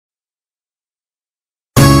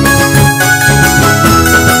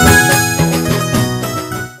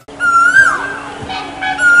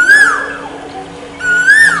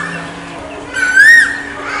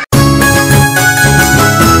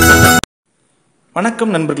வணக்கம்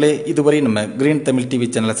நண்பர்களே, இதுவரை நம்ம கிரீன் தமிழ் டிவி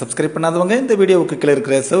சேனலை சப்ஸ்கிரைப் பண்ணாதவங்க இந்த வீடியோவுக்கு கீழே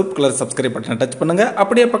இருக்கிற சிவப்பு கலர் சப்ஸ்கிரைப் பட்டனை டச் பண்ணுங்க.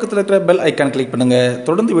 அப்படியே பக்கத்தில் இருக்கிற பெல் ஐக்கான் கிளிக் பண்ணுங்க.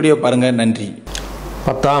 தொடர்ந்து வீடியோ பாருங்க. நன்றி.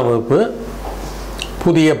 10ஆம் வகுப்பு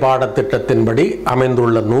புதிய பாடத்திட்டத்தின்படி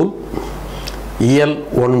அமைந்துள்ள நூல் இயல்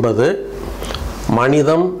 9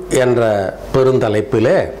 மனிதம் என்ற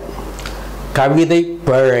பெருந்தலைப்பிலே கவிதை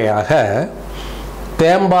பேழையாக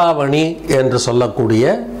தேம்பாவணி என்று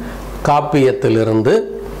சொல்லக்கூடிய காப்பியத்திலிருந்து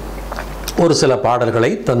ஒரு சில பாடல்களை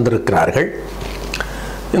தந்திருக்கிறார்கள்.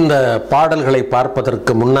 இந்த பாடல்களை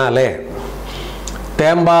பார்ப்பதற்கு முன்னாலே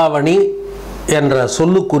தேம்பாவணி என்ற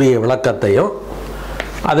சொல்லுக்குரிய விளக்கத்தையும்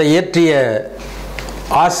அதை இயற்றிய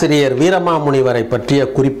ஆசிரியர் வீரமாமுனிவரை பற்றிய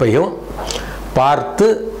குறிப்பையும் பார்த்து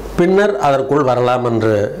பின்னர் அதற்குள் வரலாம்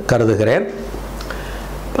என்று கருதுகிறேன்.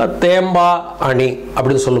 இப்போ தேம்பா அணி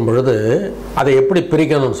அப்படின்னு சொல்லும் பொழுது அதை எப்படி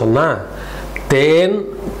பிரிக்கணும்னு சொன்னால் தேன்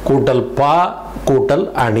கூட்டல் பா கூட்டல்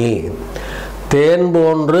அணி, தேன்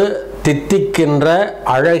போன்று தித்திக்கின்ற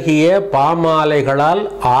அழகிய பாமாலைகளால்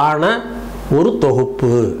ஆன ஒரு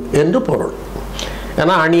தொகுப்பு என்று பொருள்.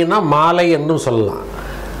 ஏன்னா அணினா மாலை என்றும் சொல்லலாம்.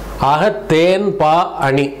 ஆக தேன் பா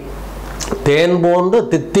அணி, தேன் போன்று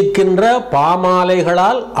தித்திக்கின்ற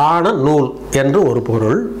பாமாலைகளால் ஆன நூல் என்று ஒரு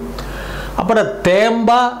பொருள். அப்புறம்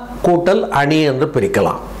தேம்பா கூட்டல் அணி என்று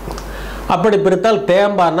பிரிக்கலாம். அப்படி பிரித்தால்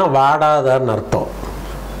தேம்பான்னா வாடாதன்னு அர்த்தம்,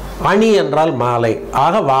 அணி என்றால் மாலை.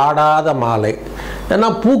 ஆக வாடாத மாலை. ஏன்னா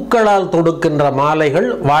பூக்களால் தொடுக்கின்ற மாலைகள்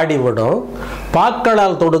வாடிவிடும்,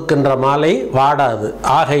 பாக்களால் தொடுக்கின்ற மாலை வாடாது.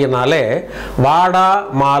 ஆகையினாலே வாடா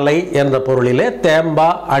மாலை என்ற பொருளிலே தேம்பா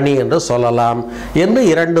அணி என்று சொல்லலாம் என்று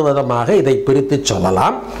இரண்டு விதமாக இதை பிரித்து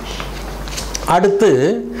சொல்லலாம். அடுத்து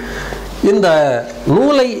இந்த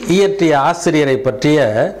நூலை இயற்றிய ஆசிரியரை பற்றிய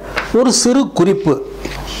ஒரு சிறு குறிப்பு.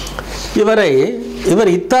 இவர்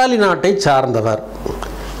இத்தாலி நாட்டை சார்ந்தவர்.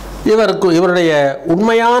 இவருடைய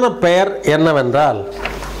உண்மையான பெயர் என்னவென்றால்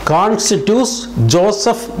கான்ஸ்டிடியூஸ்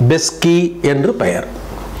ஜோசப் பெஸ்கி என்று பெயர்.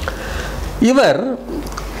 இவர்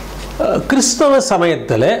கிறிஸ்தவ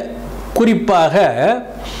சமயத்தில் குறிப்பாக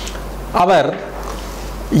அவர்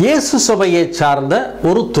இயேசு சபையை சார்ந்த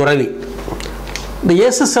ஒரு துறவி. இந்த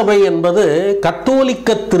இயேசு சபை என்பது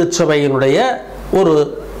கத்தோலிக்க திருச்சபையினுடைய ஒரு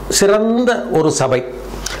சிறந்த ஒரு சபை.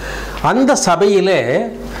 அந்த சபையிலே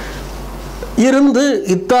இருந்து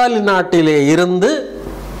இத்தாலி நாட்டிலே இருந்து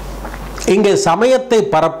இங்கே சமயத்தை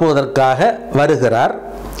பரப்புவதற்காக வருகிறார்.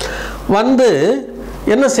 வந்து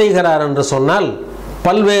என்ன செய்கிறார் என்று சொன்னால்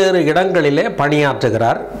பல்வேறு இடங்களிலே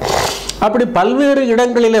பணியாற்றுகிறார். அப்படி பல்வேறு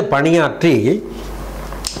இடங்களிலே பணியாற்றி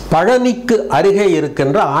பழனிக்கு அருகே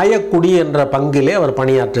இருக்கின்ற ஆயக்குடி என்ற பங்கிலே அவர்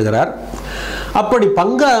பணியாற்றுகிறார். அப்படி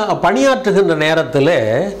பணியாற்றுகின்ற நேரத்தில்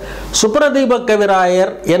சுப்ரதீப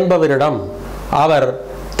கவிராயர் என்பவரிடம் அவர்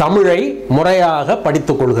தமிழை முறையாக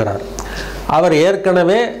படித்துக் கொள்கிறார். அவர்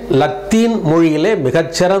ஏற்கனவே லத்தீன் மொழியிலே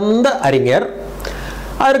மிகச்சிறந்த அறிஞர்,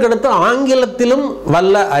 அதற்கடுத்து ஆங்கிலத்திலும்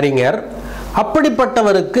வல்ல அறிஞர்.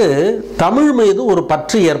 அப்படிப்பட்டவருக்கு தமிழ் மீது ஒரு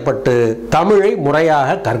பற்று ஏற்பட்டு தமிழை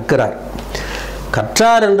முறையாக கற்கிறார்.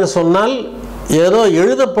 கற்றார் என்று சொன்னால் ஏதோ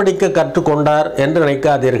எழுத படிக்க கற்றுக்கொண்டார் என்று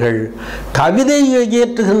நினைக்காதீர்கள். கவிதை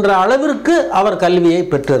இயற்றுகின்ற அளவிற்கு அவர் கல்வியை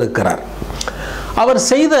பெற்றிருக்கிறார். அவர்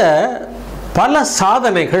செய்த பல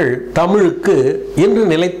சாதனைகள் தமிழுக்கு இன்று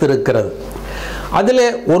நிலைத்திருக்கிறது. அதிலே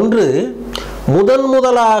ஒன்று,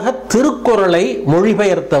 முதலாக திருக்குறளை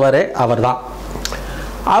மொழிபெயர்த்தவரே அவர்தான்.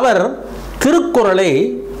 அவர் திருக்குறளை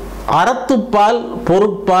அறத்துப்பால்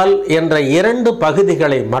பொருட்பால் என்ற 2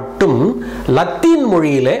 பகுதிகளை மட்டும் லத்தீன்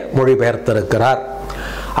மொழியிலே மொழிபெயர்த்திருக்கிறார்.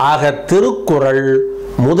 ஆக திருக்குறள்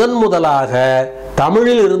முதலாக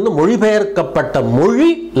தமிழில் இருந்து மொழிபெயர்க்கப்பட்ட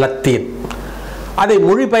மொழி லத்தீன். அதை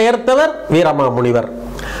மொழிபெயர்த்தவர் வீரமாமுனிவர்.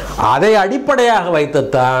 அதை அடிப்படையாக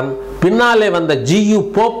வைத்துத்தான் பின்னாலே வந்த ஜியு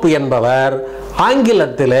போப் என்பவர்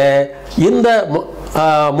ஆங்கிலத்திலே இந்த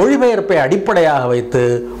மொழிபெயர்ப்பை அடிப்படையாக வைத்து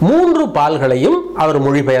 3 பால்களையும் அவர்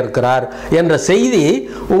மொழிபெயர்க்கிறார் என்ற செய்தி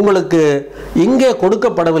உங்களுக்கு இங்கே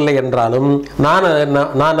கொடுக்கப்படவில்லை என்றாலும்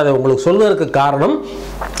நான் அதை உங்களுக்கு சொல்வதற்கு காரணம்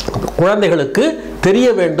குழந்தைகளுக்கு தெரிய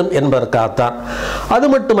வேண்டும் என்பதற்காகத்தான். அது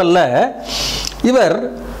மட்டுமல்ல, இவர்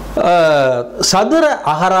சதுர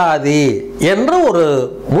அகராதி என்ற ஒரு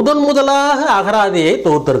முதலாக அகராதியை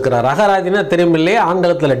தொகுத்திருக்கிறார். அகராதினா தெரியுமில்லையே,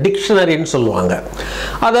 ஆங்கிலத்தில் டிக்ஷனரின்னு சொல்லுவாங்க.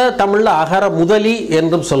 அதை தமிழில் அகர முதலி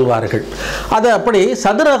என்றும் சொல்வார்கள். அது அப்படி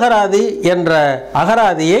சதுர அகராதி என்ற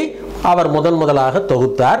அகராதியை அவர் முதலாக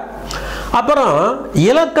தொகுத்தார். அப்புறம்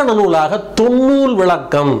இலக்கண நூலாக தொன்னூல்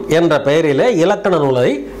விளக்கம் என்ற பெயரில் இலக்கண நூலை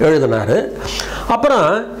எழுதினார். அப்புறம்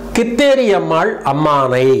கித்தேரியம்மாள்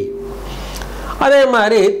அம்மானை, அதே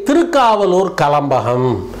மாதிரி திருக்காவலூர் கலம்பகம்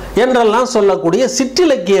என்றெல்லாம் சொல்லக்கூடிய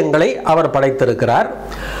சிற்றிலக்கியங்களை அவர் படைத்திருக்கிறார்.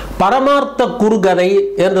 பரமார்த்த குறுகதை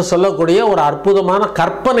என்று சொல்லக்கூடிய ஒரு அற்புதமான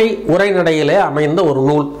கற்பனை உரைநடையிலே அமைந்த ஒரு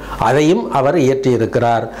நூல், அதையும் அவர்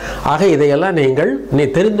இயற்றியிருக்கிறார். ஆக இதையெல்லாம் நீங்கள்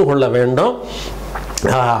தெரிந்து கொள்ள வேண்டும்.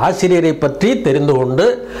 ஆசிரியரை பற்றி தெரிந்து கொண்டு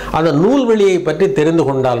அந்த நூல்வெளியை பற்றி தெரிந்து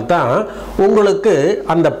கொண்டால்தான் உங்களுக்கு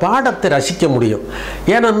அந்த பாடத்தை ரசிக்க முடியும்.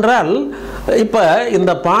 ஏனென்றால் இப்போ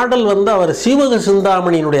இந்த பாடல் அவர் சீவக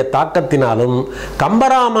சிந்தாமணியினுடைய தாக்கத்தினாலும்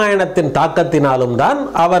கம்பராமாயணத்தின் தாக்கத்தினாலும் தான்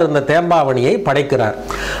அவர் இந்த தேம்பாவணியை படைக்கிறார்.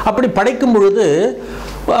 அப்படி படைக்கும் பொழுது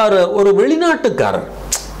ஒரு வெளிநாட்டுக்காரர்,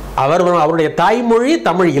 அவருடைய தாய்மொழி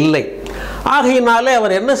தமிழ் இல்லை. ஆகையினாலே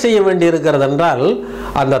அவர் என்ன செய்ய வேண்டியிருக்கிறது என்றால்,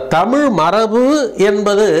 அந்த தமிழ் மரபு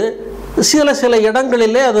என்பது சில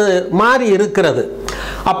இடங்களிலே அது மாறி இருக்கிறது.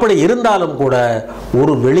 அப்படி இருந்தாலும் கூட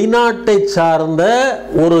ஒரு வெளிநாட்டை சார்ந்த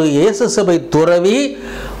ஒரு இயேசு சபை துறவி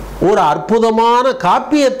ஒரு அற்புதமான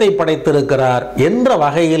காப்பியத்தை படைத்திருக்கிறார் என்ற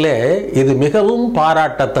வகையிலே இது மிகவும்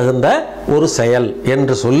பாராட்டத்தகுந்த ஒரு செயல்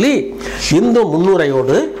என்று சொல்லி இந்த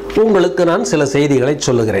முன்னுரையோடு உங்களுக்கு நான் சில செய்திகளை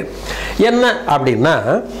சொல்லுகிறேன். என்ன அப்படின்னா,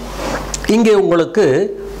 இங்கே உங்களுக்கு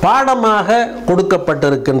பாடமாக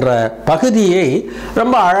கொடுக்கப்பட்டிருக்கின்ற பகுதியை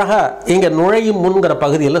ரொம்ப அழகாக இங்கே நுழையும் முன்கிற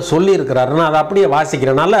பகுதியில் சொல்லியிருக்கிறாரு. நான் அதை அப்படியே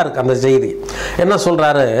வாசிக்கிறேன். நல்லா இருக்கு அந்த செய்தி. என்ன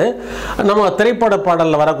சொல்கிறாரு, நம்ம திரைப்பட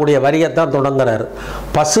பாடலில் வரக்கூடிய வரியைத்தான் தொடங்குறாரு.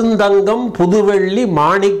 பசுந்தங்கம் புதுவெள்ளி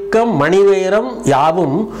மாணிக்கம் மணிவேரம்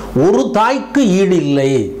யாவும் ஒரு தாய்க்கு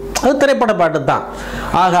ஈடில்லை. அது திரைப்பட பாட்டு தான்.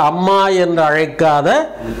 ஆக அம்மா என்று அழைக்காத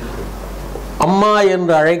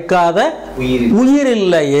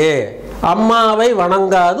உயிரில்லையே, அம்மாவை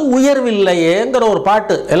வணங்காது உயர்வில்லையேங்கிற ஒரு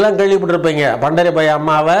பாட்டு எல்லாம் கேள்விப்பட்டிருப்பீங்க. பண்டரி பைய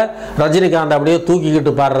அம்மாவை ரஜினிகாந்த் அப்படியே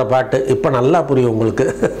தூக்கிக்கிட்டு பாடுற பாட்டு இப்போ நல்லா புரியும் உங்களுக்கு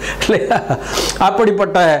இல்லையா?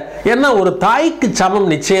 அப்படிப்பட்ட என்ன ஒரு தாய்க்கு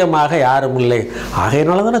சமம் நிச்சயமாக யாரும் இல்லை.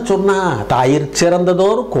 ஆகையினால தானே சொன்னா தாயிற்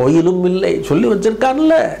சிறந்ததோர் கோயிலும் இல்லை சொல்லி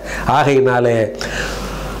வச்சிருக்கான்ல. ஆகையினாலே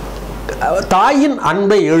தாயின்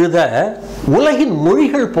அன்பை எழுத உலகின்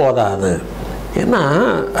மொழிகள் போதாது. ஏன்னா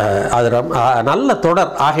அது நல்ல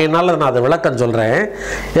தொடர். ஆகையினால நான் அதை விளக்கம் சொல்கிறேன்.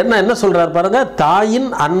 என்ன சொல்கிறார் பாருங்க, தாயின்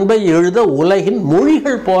அன்பை எழுத உலகின்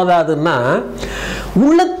மொழிகள் போதாதுன்னா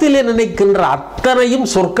உள்ளத்திலே நினைக்கின்ற அத்தனையும்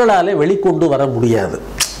சொற்களாலே வெளிக்கொண்டு வர முடியாது.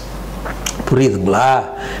 புரியுதுங்களா?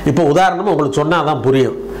 இப்போ உதாரணமாக உங்களுக்கு சொன்னால் தான்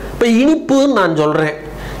புரியும். இப்போ இனிப்புன்னு நான் சொல்கிறேன்,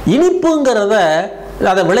 இனிப்புங்கிறத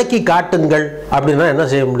அதை விளக்கி காட்டுங்கள் அப்படின்னா என்ன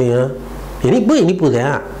செய்ய முடியும்? இனிப்பு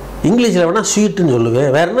தான். இங்கிலீஷில் வேணால் ஸ்வீட்டுன்னு சொல்லுவேன்,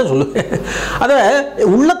 வேற என்ன சொல்லுவேன்? அதை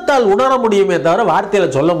உள்ளத்தால் உணர முடியுமே தவிர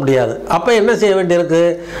வார்த்தையில் சொல்ல முடியாது. அப்போ என்ன செய்ய வேண்டியிருக்கு?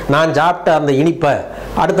 நான் சாப்பிட்ட அந்த இனிப்பை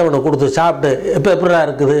அடுத்தவனை கொடுத்து சாப்பிட்டு இப்போ எப்படா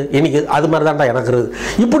இருக்குது இன்னைக்கு, அது மாதிரி தான்டா எனக்கு இருக்குது,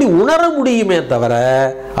 இப்படி உணர முடியுமே தவிர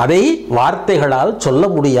அதை வார்த்தைகளால் சொல்ல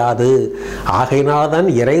முடியாது. ஆகையினால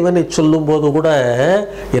தான் இறைவனை சொல்லும் போது கூட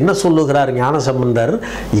என்ன சொல்லுகிறார் ஞானசம்பந்தர்,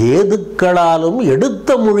 ஏதுக்களாலும்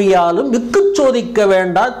எடுத்த மொழியாலும் மிக்கு சோதிக்க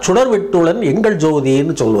வேண்டா சுடர் விட்டுளன் எங்கள்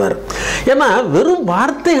ஜோதின்னு சொல்லுவார். ஏன்னா வெறும்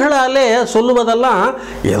வார்த்தைகளாலே சொல்லுவதெல்லாம்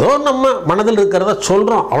ஏதோ நம்ம மனதில் இருக்கிறத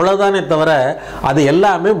சொல்றோம் அவ்வளவுதானே தவிர அது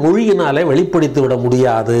எல்லாமே மொழியினாலே வெளிப்படுத்தி விட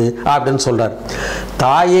முடியாது அப்படின்னு சொல்றார்.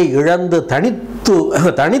 தாயை இழந்து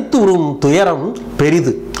தனித்து உறும் துயரம்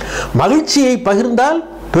பெரிது, மகிழ்ச்சியை பகிர்ந்தால்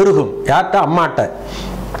பெருகும். யார்கிட்ட? அம்மாட்ட.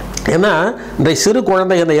 ஏன்னா இந்த சிறு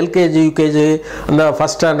குழந்தைங்க, இந்த எல்கேஜி யூகேஜி அந்த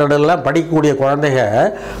ஃபஸ்ட் ஸ்டாண்டர்டெல்லாம் படிக்கக்கூடிய குழந்தைங்க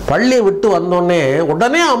பள்ளியை விட்டு வந்தோடனே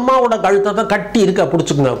உடனே அம்மாவோட கழுத்தை தான் கட்டி இருக்க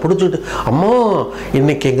பிடிச்சிக்கிட்டு, அம்மா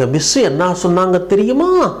இன்னைக்கு எங்கள் மிஸ்ஸு என்ன சொன்னாங்க தெரியுமா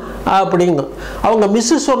அப்படிங்க. அவங்க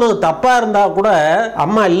மிஸ்ஸு சொன்னது தப்பாக இருந்தால் கூட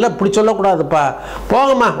அம்மா இல்லை இப்படி சொல்லக்கூடாதுப்பா,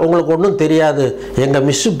 போகம்மா உங்களுக்கு ஒன்றும் தெரியாது, எங்கள்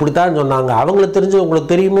மிஸ்ஸு இப்படித்தான் சொன்னாங்க, அவங்களுக்கு தெரிஞ்சு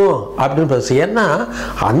உங்களுக்கு தெரியுமோ அப்படின்னு பேசு. ஏன்னா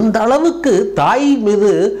அந்த அளவுக்கு தாய்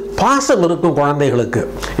மீது பாசம் இருக்கும் குழந்தைகளுக்கு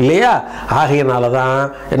இல்லையா? ஆகையினால தான்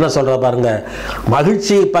என்ன சொல்ற பாருங்க,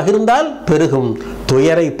 மகிழ்ச்சியை பகிர்ந்தால் பெருகும்,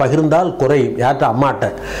 துயரை பகிர்ந்தால் குறையும். யார்கிட்ட? அம்மாட்ட.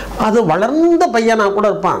 அது வளர்ந்த பையனா கூட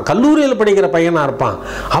இருப்பான், கல்லூரியில் படிக்கிற பையனா இருப்பான்,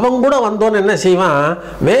 அவன் கூட வந்தோன்னு என்ன செய்வான்,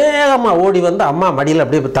 வேகமாக ஓடி வந்து அம்மா மடியில்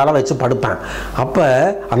அப்படியே தலை வச்சு படுப்பான். அப்போ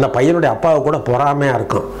அந்த பையனுடைய அப்பாவை கூட பொறாமையாக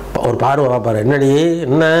இருக்கும். ஒரு பார்வை பார்ப்பாரு, என்னடி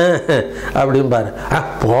என்ன அப்படின்பாரு.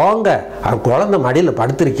 போங்க, அவன் குழந்தை மடியில்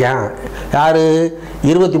படுத்திருக்கான். யாரு?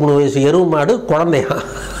 23 வயசு எருவு மாடு குழந்தையா?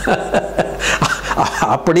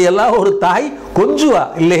 அப்படியெல்லாம் ஒரு தாய் கொஞ்சுவா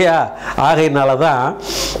இல்லையா? ஆகையினால தான்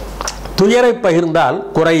துயரை பகிர்ந்தால்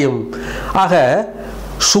குறையும். ஆக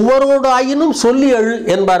சுவரோடு ஆயினும் சொல்லி எழு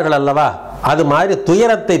என்பார்கள் அல்லவா? அது மாதிரி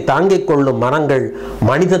துயரத்தை தாங்கிக் கொள்ளும் மனங்கள்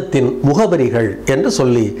மனிதத்தின் முகவரிகள் என்று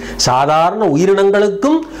சொல்லி, சாதாரண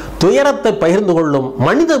உயிரினங்களுக்கும் துயரத்தை பகிர்ந்து கொள்ளும்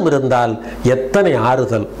மனிதம் இருந்தால் எத்தனை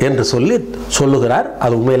ஆறுதல் என்று சொல்லுகிறார்.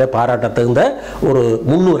 அது உண்மையிலே பாராட்டத்தகுந்த ஒரு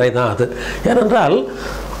முன்னுரை தான் அது. ஏனென்றால்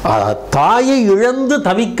தாயை இழந்து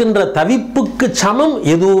தவிக்கின்ற தவிப்புக்கு சமம்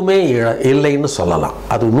எதுவுமே இல்லைன்னு சொல்லலாம்.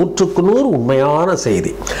 அது 100க்கு 100 உண்மையான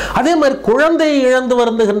செய்தி. அதே மாதிரி குழந்தையை இழந்து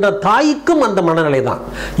வருந்துகின்ற தாய்க்கும் அந்த மனநிலை தான்,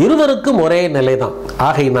 இருவருக்கும் ஒரே நிலை தான்.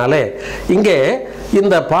 ஆகையினாலே இங்கே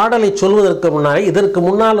இந்த பாடலை சொல்வதற்கு முன்னாலே இதற்கு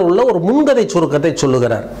முன்னால் உள்ள ஒரு முன்கதை சுருக்கத்தை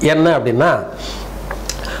சொல்லுகிறார். என்ன அப்படின்னா,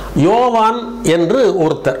 யோவான் என்று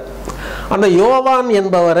ஒருத்தர், அந்த யோவான்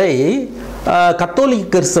என்பவரை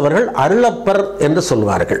கத்தோலிக்க கிறிஸ்தவர்கள் அருளப்பர் என்று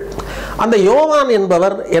சொல்வார்கள். அந்த யோவான்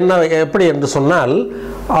என்பவர் எப்படி என்று சொன்னால்,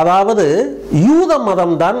 அதாவது யூத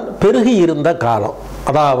மதம்தான் பெருகி இருந்த காலம்.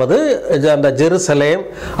 அதாவது அந்த ஜெருசலேம்,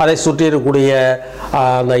 அதை சுற்றி இருக்கக்கூடிய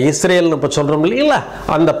அந்த இஸ்ரேல்னு இப்போ சொல்கிறோம் இல்லைங்களா,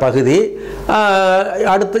 அந்த பகுதி,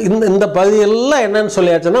 அடுத்து இந்த பகுதியெல்லாம் என்னன்னு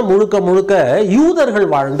சொல்லியாச்சுன்னா முழுக்க முழுக்க யூதர்கள்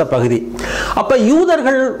வாழ்ந்த பகுதி. அப்போ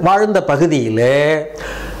யூதர்கள் வாழ்ந்த பகுதியிலே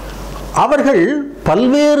அவர்கள்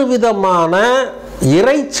பல்வேறு விதமான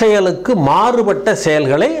இறை செயலுக்கு மாறுபட்ட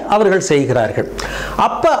செயல்களை அவர்கள் செய்கிறார்கள்.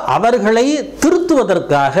 அப்ப அவர்களை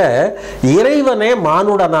திருத்துவதற்காக இறைவனே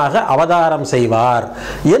மானுடனாக அவதாரம் செய்வார்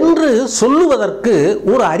என்று சொல்லுவதற்கு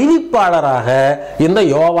ஒரு அறிவிப்பாளராக இந்த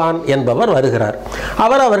யோவான் என்பவர் வருகிறார்.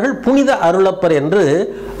 அவர்கள் புனித அருளப்பர் என்று,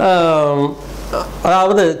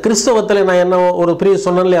 அதாவது கிறிஸ்தவத்தில் நான் என்ன ஒரு பிரிவு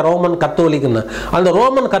சொன்னேன் இல்லையா, ரோமன் கத்தோலிக்குன்னு, அந்த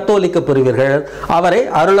ரோமன் கத்தோலிக்க பிரிவர்கள் அவரை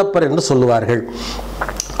அருளப்பர் என்று சொல்லுவார்கள்.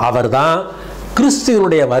 அவர்தான்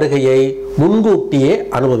கிறிஸ்துவனுடைய வருகையை முன்கூட்டியே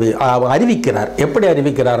அறிவிக்கிறார். எப்படி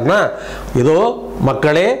அறிவிக்கிறார்னா, இதோ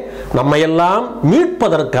மக்களே, நம்மையெல்லாம்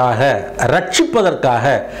மீட்பதற்காக,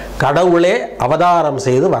 ரட்சிப்பதற்காக கடவுளே அவதாரம்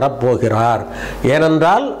செய்து வரப்போகிறார்.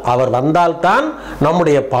 ஏனென்றால் அவர் வந்தால்தான்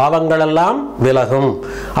நம்முடைய பாவங்களெல்லாம் விலகும்.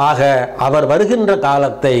 ஆக அவர் வருகின்ற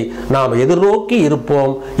காலத்தை நாம் எதிர்நோக்கி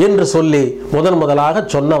இருப்போம் என்று சொல்லி முதலாக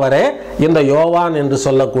சொன்னவரே இந்த யோவான் என்று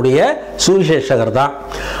சொல்லக்கூடிய சுவிசேஷகர் தான்.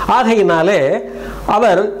 ஆகையினாலே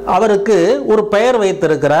அவருக்கு ஒரு பெயர்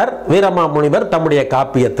வைத்திருக்கிறார் வீரமாமுனிவர் தம்முடைய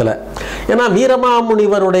காப்பியத்தில். ஏன்னா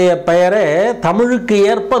வீரமாமுனிவருடைய பெயரை தமிழுக்கு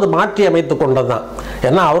ஏற்ப அது மாற்றி அமைத்துக் கொண்டதுதான்.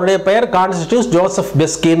 ஏன்னா அவருடைய பெயர் கான்ஸ்டிடியூஸ் ஜோசப்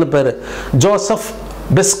பெஸ்கின்னு பேர். ஜோசப்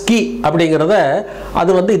பெஸ்கி அப்படிங்கிறத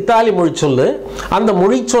அது இத்தாலி மொழி சொல்லு. அந்த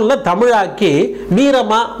மொழி சொல்ல தமிழாக்கி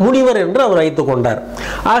வீரமா முனிவர் என்று அவர் வைத்துக் கொண்டார்.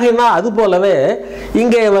 ஆகையினா அது போலவே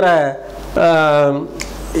இங்கே இவரை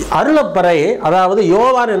அருளப்பரை, அதாவது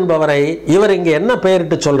யோவான் என்பவரை இவர் இங்கே என்ன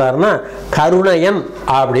பெயரிட்டு சொல்றாருன்னா கருணையன்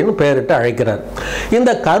அப்படின்னு பெயரிட்டு அழைக்கிறார்.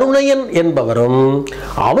 இந்த கருணையன் என்பவரும்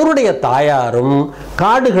அவருடைய தாயாரும்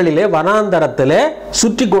காடுகளிலே வனாந்தரத்திலே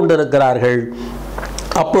சுற்றி கொண்டிருக்கிறார்கள்.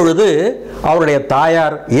 அப்பொழுது அவருடைய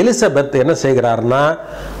தாயார் எலிசபெத் என்ன செய்கிறார்னா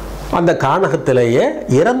அந்த கானகத்திலேயே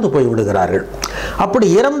இறந்து போய் விடுகிறார்கள். அப்படி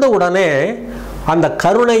இறந்த உடனே அந்த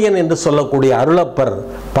கருணையன் என்று சொல்லக்கூடிய அருளப்பர்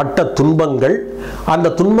பட்ட துன்பங்கள்,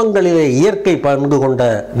 அந்த துன்பங்களிலே இயற்கை பங்கு கொண்ட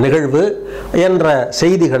நிகழ்வு என்ற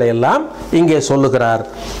செய்திகளை எல்லாம் இங்கே சொல்லுகிறார்.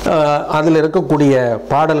 அதில் இருக்கக்கூடிய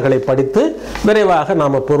பாடல்களை படித்து விரைவாக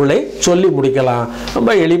நாம் பொருளை சொல்லி முடிக்கலாம்.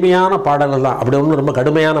 ரொம்ப எளிமையான பாடல்கள் தான், அப்படி ஒன்றும் ரொம்ப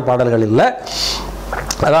கடுமையான பாடல்கள் இல்லை.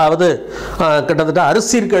 அதாவது கிட்டத்தட்ட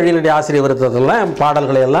அரிசீர்கழியினுடைய ஆசிரியர் விருத்தத்தெல்லாம்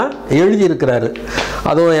பாடல்களை எல்லாம் எழுதியிருக்கிறாரு.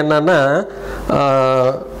 அதுவும் என்னன்னா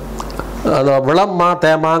அந்த விளம்மா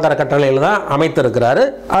தேமாங்கிற கட்டளையில் தான் அமைத்திருக்கிறாரு.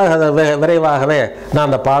 அதை விரைவாகவே நான்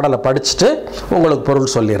அந்த பாடலை படிச்சுட்டு உங்களுக்கு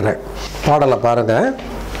பொருள் சொல்லிடுறேன். பாடலை பாருங்க.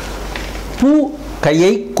 பூ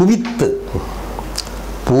கையை குவித்து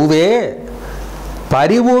பூவே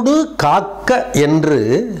பறிவுடு காக்க என்று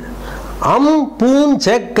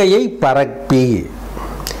பூஞ்சேக்கையை பரப்பி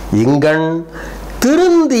இங்கண்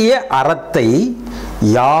திருந்திய அறத்தை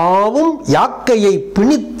யாவும் யாக்கையை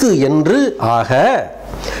பிணித்து என்று ஆக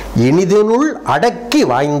இனிதனுள் அடக்கி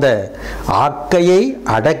வாய்ந்த ஆக்கையை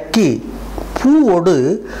அடக்கி பூவோடு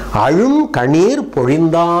அழும் கண்ணீர்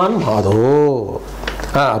பொழிந்தான் மாதோ,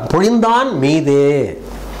 பொழிந்தான் மீதே.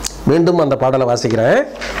 மீண்டும் அந்த பாடலை வாசிக்கிறேன்.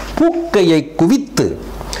 பூக்கையை குவித்து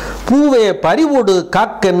பூவே பறிவோடு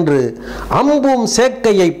காக்கென்று அம்பும்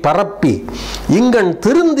சேக்கையை பரப்பி இங்கண்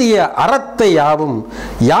திருந்திய அறத்தை யாவும்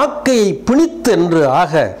யாக்கையை பிணித்தென்று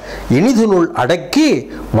ஆக இனிதனுள் அடக்கி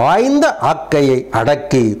வாய்ந்த ஆக்கையை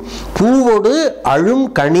அடக்கி பூவோடு அழும்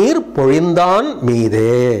கண்ணீர் பொழிந்தான்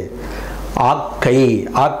மீதே. ஆக்கை,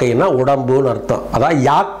 ஆக்கைனா உடம்புன்னு அர்த்தம். அதான்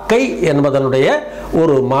யாக்கை என்பதனுடைய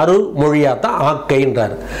ஒரு மறுமொழியாத்தான்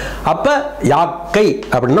ஆக்கைன்றார். அப்ப யாக்கை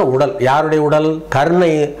அப்படின்னா உடல். யாருடைய உடல்?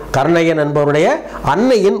 கருணையன் என்பவருடைய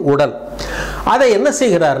அன்னையின் உடல். அதை என்ன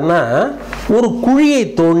செய்கிறார்னா ஒரு குழியை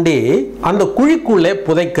தோண்டி அந்த குழிக்குள்ளே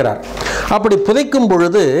புதைக்கிறார். அப்படி புதைக்கும்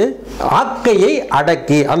பொழுது ஆக்கையை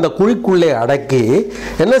அடக்கி அந்த குழிக்குள்ளே அடக்கி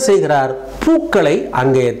என்ன செய்கிறார்? பூக்களை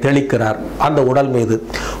அங்கே தெளிக்கிறார் அந்த உடல் மீது.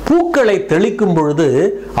 பூக்களை தெளிக்கும் பொழுது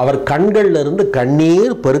அவர் கண்களில் இருந்து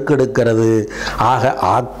கண்ணீர் பெருக்கெடுக்கிறது. ஆக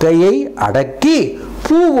ஆக்கையை அடக்கி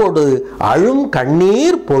பூவோடு அழும்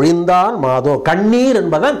கண்ணீர் பொழிந்தான் மாதோ. கண்ணீர்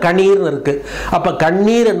என்பதன் கண்ணீர் இருக்கு. அப்ப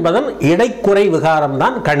கண்ணீர் என்பதன் இடைக்குறை விகாரம்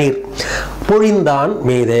தான் கண்ணீர். பொழிந்தான்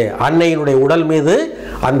மீதே, அன்னையினுடைய உடல் மீது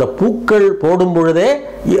அந்த பூக்கள் போடும் பொழுதே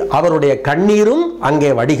அவருடைய கண்ணீரும் அங்கே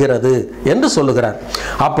வடிகிறது என்று சொல்லுகிறார்.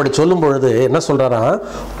 அப்படி சொல்லும் பொழுது என்ன சொல்றாரா,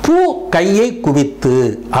 பூ கையை குவித்து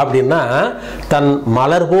அப்படின்னா தன்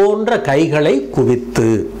மலர் போன்ற கைகளை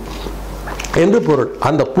குவித்து என்று பொருள்.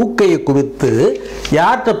 அந்த பூக்கையை குவித்து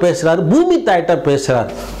யார்கிட்ட பேசுறாரு, பூமி தாயிட்ட பேசுறார்.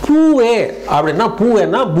 பூவே அப்படின்னா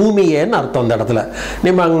பூவேன்னா பூமியேன்னு அர்த்தம். அந்த இடத்துல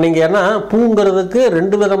நீங்க என்ன பூங்கிறதுக்கு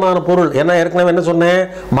ரெண்டு விதமான பொருள். ஏன்னா ஏற்கனவே என்ன சொன்னேன்,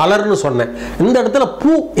 மலர்னு சொன்னேன். இந்த இடத்துல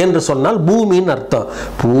பூ என்று சொன்னால் பூமின்னு அர்த்தம்.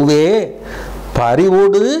 பூவே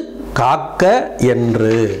பரிவோடு காக்க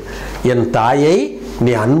என்று என் தாயை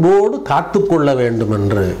நீ அன்போடு காத்து கொள்ள வேண்டும்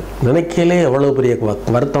என்று நினைக்கலே எவ்வளவு பெரிய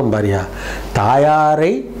வருத்தம் பாரியா.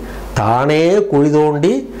 தாயாரை தானே குழி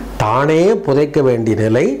தோண்டி தானே புதைக்க வேண்டிய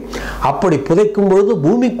நிலை. அப்படி புதைக்கும் பொழுது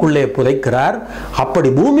பூமிக்குள்ளே புதைக்கிறார். அப்படி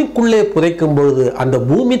பூமிக்குள்ளே புதைக்கும் பொழுது அந்த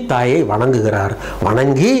பூமி தாயை வணங்குகிறார்.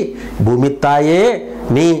 வணங்கி பூமி தாயே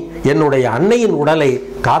நீ என்னுடைய அன்னையின் உடலை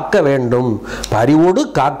காக்க வேண்டும், பரிவோடு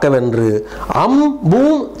காக்கவென்று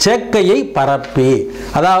பூம் சேக்கையை பரப்பி,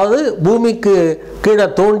 அதாவது பூமிக்கு கீழே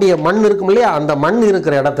தோண்டிய மண் இருக்கும் இல்லையா, அந்த மண்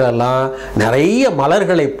இருக்கிற இடத்துலலாம் நிறைய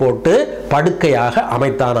மலர்களை போட்டு படுக்கையாக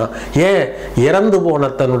அமைத்தானா. ஏன், இறந்து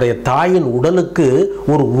போன தன்னுடைய தாயின் உடலுக்கு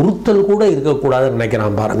ஒரு உறுத்தல் கூட இருக்கக்கூடாதுன்னு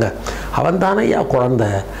நினைக்கிறான் பாருங்க. அவன் தானையா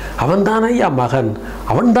குழந்தை, அவன் தானையா மகன்,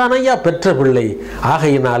 அவன் தானையா பெற்ற பிள்ளை.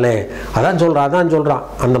 ஆகையினாலே அதான் சொல்றான்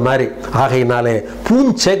அந்த மாதிரி. ஆகையினாலே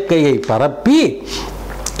பூஞ்சேக்கையை பரப்பி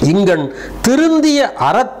இங்கன் திருந்திய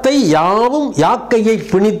அறத்தை யாவும் யாக்கையை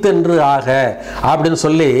பிணித்தென்று ஆக அப்படின்னு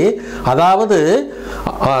சொல்லி, அதாவது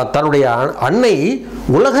தன்னுடைய அன்னை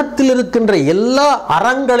உலகத்தில் இருக்கின்ற எல்லா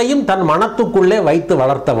அறங்களையும் தன் மனத்துக்குள்ளே வைத்து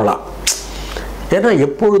வளர்த்தவளாம். ஏன்னா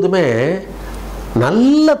எப்பொழுதுமே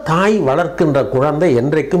நல்ல தாய் வளர்க்கின்ற குழந்தை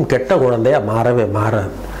என்றைக்கும் கெட்ட குழந்தையா மாறவே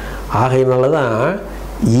மாறாது. ஆகையினாலதான்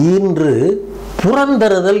ஈன்று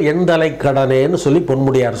புறந்தறுதல் எந்தலை கடனேன்னு சொல்லி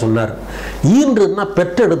பொன்முடியார் சொன்னார். ஈன்றுன்னா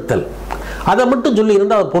பெற்றெடுத்தல், அதை மட்டும் சொல்லி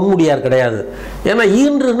இருந்தால் அவர் பொன்முடியார் கிடையாது. ஏன்னா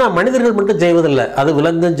ஈன்றுன்னா மனிதர்கள் மட்டும் செய்வதில்லை, அது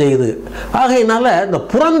விலங்கும் செய்யுது. ஆகையினால இந்த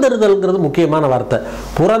புறந்தறுதல்ங்கிறது முக்கியமான வார்த்தை.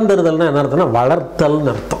 புறந்தறுதல்னா என்ன அர்த்தம்னா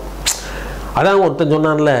வளர்த்தல்னு அர்த்தம். அதான் ஒருத்தன்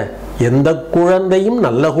சொன்னான்ல, எந்த குழந்தையும்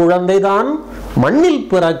நல்ல குழந்தைதான் மண்ணில்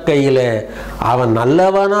பிறக்கையிலே அவன்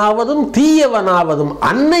நல்லவனாவதும் தீயவனாவதும்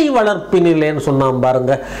அன்னை வளர்ப்பினிலேன்னு சொன்னான்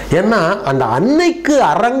பாருங்க. ஏன்னா அந்த அன்னைக்கு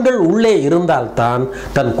அறங்கள் உள்ளே இருந்தால்தான்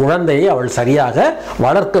தன் குழந்தையை அவள் சரியாக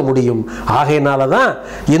வளர்க்க முடியும். ஆகையினாலதான்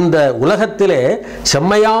இந்த உலகத்திலே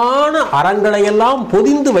செம்மையான அறங்களை எல்லாம்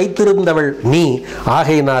பொதிந்து வைத்திருந்தவள் நீ.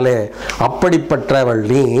 ஆகையினாலே அப்படிப்பட்டவள்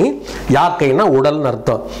நீ. யாக்கைனா உடல்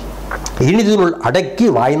அர்த்தம். இனிதினுள் அடக்கி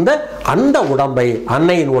வாய்ந்த அந்த உடம்பை,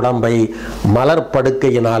 அன்னையின் உடம்பை மலர்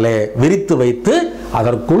படுக்கையினாலே விரித்து வைத்து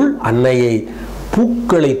அதற்குள் அன்னையை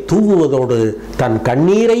பூக்களை தூவுவதோடு தன்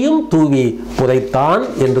கண்ணீரையும் தூவி புதைத்தான்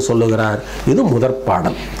என்று சொல்லுகிறார். இது முதற்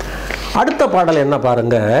பாடல். அடுத்த பாடல் என்ன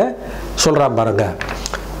பாருங்க, சொல்றான் பாருங்க.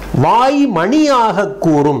 வாய் மணியாக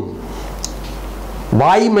கூறும்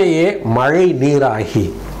வாய்மையே மழை நீராகி.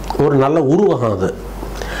 ஒரு நல்ல உருவகம் அது.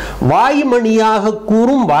 வாய்மணியாக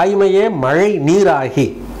கூறும் வாய்மையே மழை நீராகி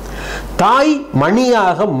தாய்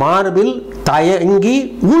மணியாக மார்பில் தயங்கி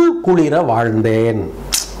உள் குளிர வாழ்ந்தேன்.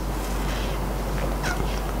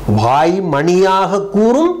 வாய்மணியாக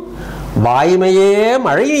கூறும் வாய்மையே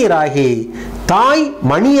மழை நீராகி தாய்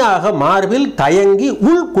மணியாக மார்பில் தயங்கி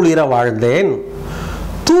உள் குளிர வாழ்ந்தேன்.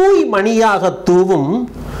 தூய் மணியாக தூவும்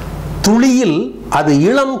துளியில் அது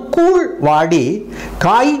இளம் கூழ் வாடி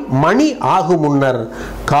காய் மணி ஆகு முன்னர்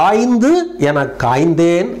காய்ந்து என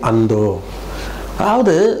காய்ந்தேன் அந்தோ.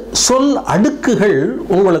 அதாவது சொல் அடுக்குகள்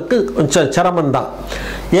உங்களுக்கு சிரமம்தான்.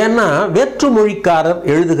 ஏன்னா வேற்று மொழிக்காரர்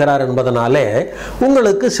எழுதுகிறார் என்பதனாலே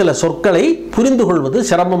உங்களுக்கு சில சொற்களை புரிந்து கொள்வது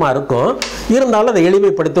சிரமமா இருக்கும். இருந்தாலும் அதை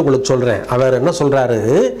எளிமைப்படுத்தி உங்களுக்கு சொல்றேன். அவர் என்ன சொல்றாரு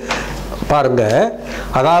பாருங்க.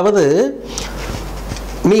 அதாவது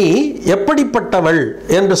நீ எப்படிப்பட்டவள்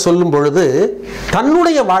என்று சொல்லும் பொழுது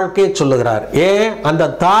தன்னுடைய வாழ்க்கையை சொல்லுகிறார். ஏன், அந்த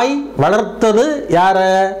தாய் வளர்த்தது யார,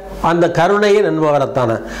 அந்த கருணையன்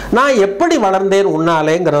என்பவரைத்தான. நான் எப்படி வளர்ந்தேன்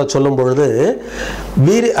உன்னாலேங்கிறத சொல்லும் பொழுது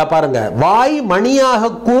பாருங்க, வாய்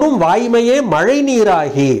மணியாக கூறும் வாய்மையே மழை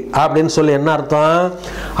நீராகி அப்படின்னு சொல்லி என்ன அர்த்தம்,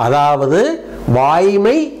 அதாவது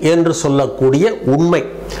வாய்மை என்று சொல்லக்கூடிய உண்மை,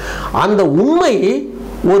 அந்த உண்மை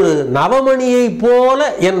ஒரு நவமணியை போல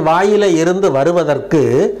என் வாயில இருந்து வருவதற்கு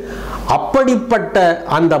அப்படிப்பட்ட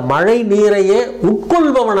அந்த மழை நீரையே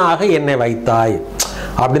உட்கொள்பவனாக என்னை வைத்தாய்.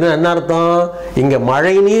 அப்படின்னா என்ன அர்த்தம், இங்க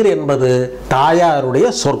மழை நீர் என்பது தாயாருடைய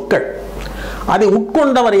சொற்கள். அதை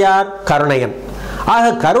உட்கொண்டவர் யார், கருணையன். ஆக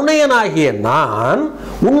கருணையனாகிய நான்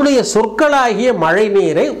உன்னுடைய சொற்களாகிய மழை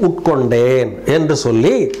நீரை உட்கொண்டேன் என்று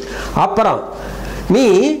சொல்லி, அப்புறம் நீ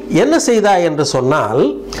என்ன செய்தாய் என்று சொன்னால்,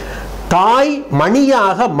 தாய்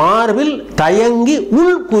மணியாக மார்பில் தயங்கி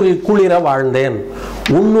உள் குளிர வாழ்ந்தேன்.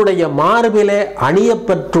 உன்னுடைய மார்பிலே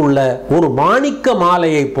அணியப்பெற்றுள்ள ஒரு மாணிக்க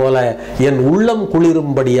மாலையை போல என் உள்ளம்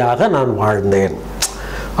குளிரும்படியாக நான் வாழ்ந்தேன்.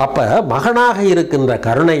 அப்ப மகனாக இருக்கின்ற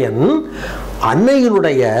கருணையன்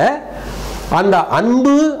அன்னையினுடைய அந்த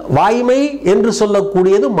அன்பு வாய்மை என்று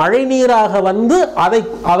சொல்லக்கூடியது மழை நீராக வந்து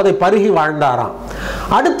அதை பருகி வாழ்ந்தாராம்.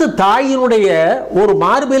 அடுத்து தாயினுடைய ஒரு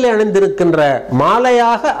மார்பில் அணிந்திருக்கின்ற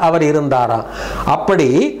மாலையாக அவர் இருந்தாராம். அப்படி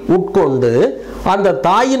உட்கொண்டு அந்த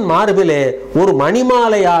தாயின் மார்பிலே ஒரு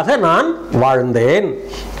மணிமாலையாக நான் வாழ்ந்தேன்.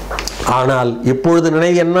 ஆனால் இப்பொழுது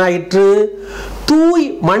நினைவு என்ன ஆயிற்று? தூய்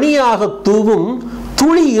மணியாக தூவும்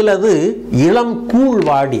துளி இலது இளம் கூழ்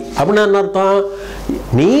வாடி. அப்படின்னா என்ன அர்த்தம்?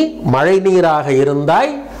 நீ மழை நீராக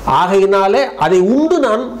இருந்தாய், ஆகையினாலே அதை உண்டு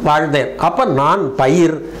நான் வாழ்ந்தேன். அப்ப நான்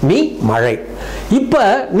பயிர், நீ மழை. இப்ப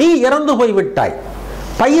நீ இறந்து போய்விட்டாய்,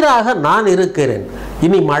 பயிராக நான் இருக்கிறேன்.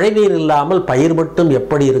 இனி மழை நீர் இல்லாமல் பயிர் மட்டும்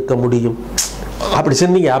எப்படி இருக்க முடியும்? அப்படி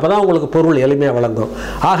சிந்திங்க, அப்பதான் உங்களுக்கு பொருள் எளிமையா வழங்கும்.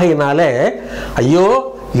 ஆகையினாலே ஐயோ,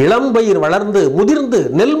 இளம்பயிர் வளர்ந்து முதிர்ந்து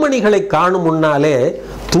நெல்மணிகளை காணும் முன்னாலே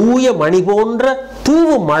தூய மணி போன்ற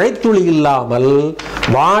தூவும் மழைத்துளி இல்லாமல்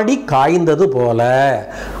வாடி காய்ந்தது போல.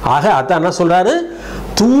 ஆக அதான் என்ன சொல்றாரு?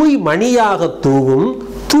 தூய் மணியாக தூவும்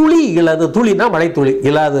துளி இலது. துளினா மழைத்துளி,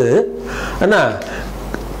 இலது என்ன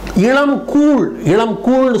இளம் கூழ். இளம்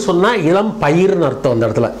கூழ்னு சொன்னா இளம் பயிர்னு அர்த்தம். அந்த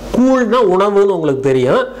இடத்துல கூழ்னா உணவுன்னு உங்களுக்கு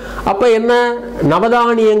தெரியும். அப்ப என்ன?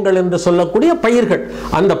 நவதானியங்கள் என்று சொல்லக்கூடிய பயிர்கள்.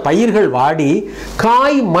 அந்த பயிர்கள் வாடி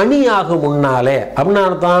காய் மணியாக முன்னாலே. அப்படின்னா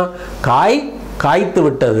அர்த்தம், காய் காய்த்து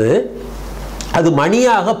விட்டது, அது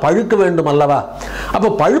மணியாக பழுக்க வேண்டும் அல்லவா?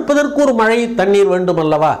 அப்ப பழுப்பதற்கு ஒரு மழை தண்ணீர் வேண்டும்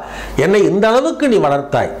அல்லவா? என்னை இந்த அளவுக்கு நீ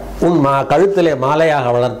வளர்த்தாய், உன் கழுத்திலே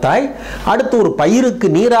மாலையாக வளர்த்தாய், அடுத்து ஒரு பயிருக்கு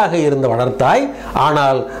நீராக இருந்து வளர்த்தாய்.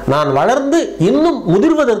 ஆனால் நான் வளர்ந்து இன்னும்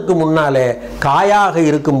முதிர்வதற்கு முன்னாலே காயாக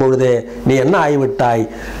இருக்கும் பொழுதே நீ என்ன ஆகிவிட்டாய்?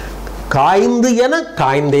 காய்ந்து என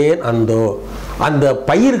காய்ந்தேன் அந்தோ. அந்த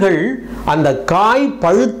பயிர்கள் அந்த காய்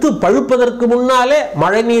பழுத்து பழுப்பதற்கு முன்னாலே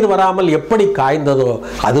மழை நீர் வராமல் எப்படி காய்ந்ததோ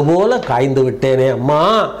அதுபோல காய்ந்து விட்டேனே அம்மா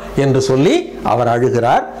என்று சொல்லி அவர்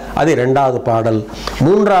அழுகிறார். அது இரண்டாவது பாடல்.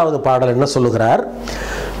 மூன்றாவது பாடல் என்ன சொல்லுகிறார்?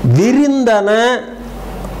 விரிந்தன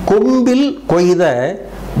கொம்பில் கொய்த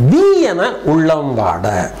வீயன உள்ளம் வாட.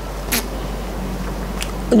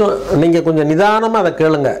 நீங்க கொஞ்சம் நிதானமா அதை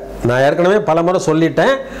கேளுங்க. நான் ஏற்கனவே பல முறை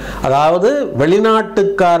சொல்லிட்டேன். அதாவது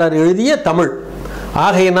வெளிநாட்டுக்காரர் எழுதிய தமிழ்,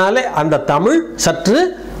 ஆகையினாலே அந்த தமிழ் சற்று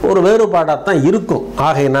ஒரு வேறுபாடாத்தான் இருக்கும்.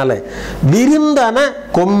 ஆகையினாலே விரிந்தன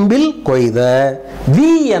கொம்பில் கொய்த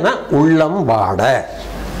வீயன உள்ளம் வாட.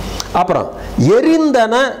 அப்புறம்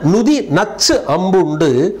எரிந்தன நுதி நச்சு அம்புண்டு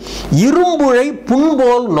இரும்புழை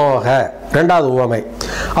புண்போல் நோக. இரண்டாவது உவமை.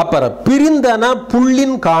 அப்புறம் பிரிந்தன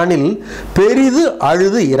புள்ளின் காணில் பெரிது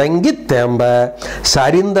அழுது இறங்கி தேம்ப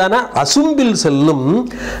சரிந்தன அசும்பில் செல்லும்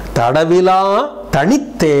தடவிலா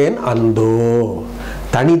தனித்தேன் அந்தோ.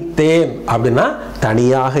 தனித்தேன் அப்படின்னா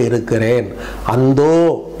தனியாக இருக்கிறேன். அந்தோ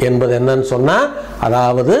என்பது என்னன்னு சொன்னா,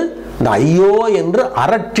 அதாவது இந்த ஐயோ என்று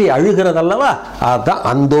அரற்றி அழுகிறதல்லவா, அதுதான்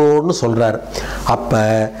அந்தோன்னு சொல்றாரு. அப்ப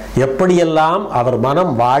எப்படியெல்லாம் அவர்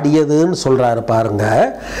மனம் வாடியதுன்னு சொல்றாரு பாருங்க.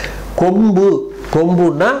 கொம்பு,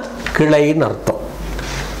 கொம்புன்னா கிளைன்னு அர்த்தம்.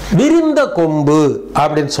 விரிந்த கொம்பு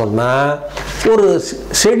அப்படின்னு சொன்னா ஒரு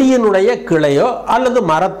செடியினுடைய கிளையோ அல்லது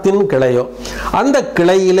மரத்தின் கிளையோ, அந்த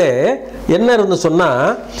கிளையிலே என்ன இருந்து சொன்னா,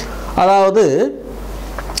 அதாவது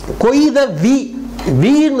கொய்த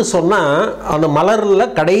வீன்னு சொன்னா அந்த மலர்ல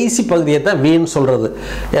கடைசி பகுதியை தான் வீன்னு சொல்றது.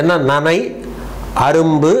 என்ன? நனை,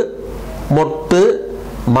 அரும்பு, மொட்டு,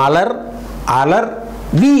 மலர், அலர்,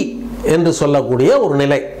 வீ என்று சொல்லக்கூடிய ஒரு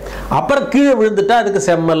நிலை. அப்புறம் கீழே விழுந்துட்டா அதுக்கு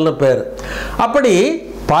செம்மல்னு பேர். அப்படி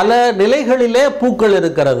பல நிலைகளிலே பூக்கள்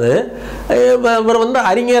இருக்கிறது. இவர்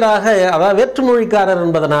அறிஞராக, அதாவது வேற்றுமொழிக்காரர்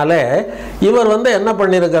என்பதனால இவர் என்ன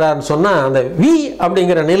பண்ணியிருக்கிறார்னு சொன்னால், அந்த வி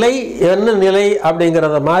அப்படிங்கிற நிலை என்ன நிலை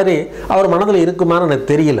அப்படிங்கிறத மாதிரி அவர் மனதில் இருக்குமான்னு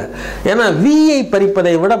எனக்கு தெரியல. ஏன்னா வியை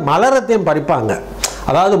பறிப்பதை விட மலரத்தையும் பறிப்பாங்க.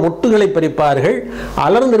 அதாவது மொட்டுகளை பறிப்பார்கள்,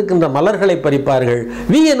 அலர்ந்திருக்கின்ற மலர்களை பறிப்பார்கள்.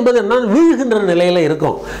 வி என்பது என்ன, வீழ்கின்ற நிலையில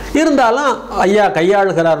இருக்கும். இருந்தாலும் ஐயா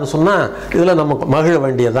கையாளுகிறார்னு சொன்னா இதுல நமக்கு மகிழ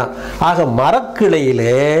வேண்டியதுதான். ஆக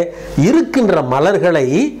மரக்கிளையிலே இருக்கின்ற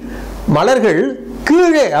மலர்கள்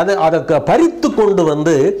கீழே அதை பறித்து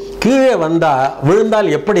கொண்டு கீழே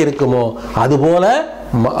விழுந்தால் எப்படி இருக்குமோ அதுபோல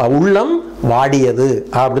உள்ளம் வாடியது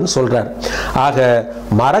அப்படின்னு சொல்றார். ஆக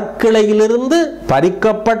மரக்கிளையிலிருந்து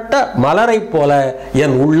பறிக்கப்பட்ட மலரை போல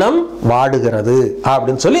என் உள்ளம் வாடுகிறது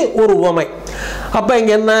அப்படின்னு சொல்லி ஒரு உவமை. அப்போ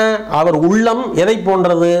இங்கே என்ன, அவர் உள்ளம் எதை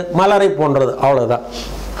போன்றது, மலரை போன்றது, அவ்வளோதான்.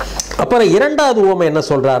 அப்புறம் இரண்டாவது உவமை என்ன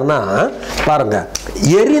சொல்றாருன்னா பாருங்க,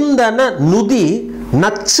 எரிந்தன நுதி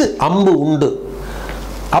நச்சு அம்பு உண்டு.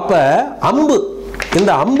 அப்ப அம்பு,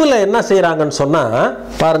 இந்த அம்புல என்ன செய்யறாங்கன்னு சொன்னா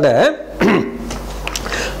பாருங்க,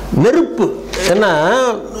 நெருப்பு என்ன,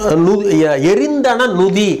 எரிந்தன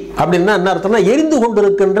நுதி அப்படின்னா என்ன அர்த்தம்னா எரிந்து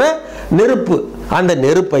கொண்டிருக்கின்ற நெருப்பு. அந்த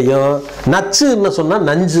நெருப்பையும் நச்சுன்னு சொன்னா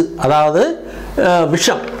நஞ்சு, அதாவது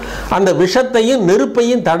விஷம், அந்த விஷத்தையும்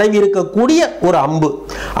நெருப்பையும் தடவி இருக்கக்கூடிய ஒரு அம்பு.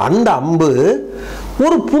 அந்த அம்பு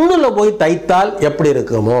ஒரு புண்ணுல போய் தைத்தால் எப்படி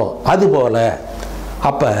இருக்குமோ அதுபோல.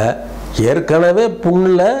 அப்ப ஏற்கனவே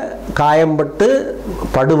புண்ணில் காயம்பட்டு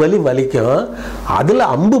படுவலி வலிக்கும், அதில்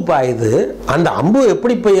அம்பு பாயுது. அந்த அம்பு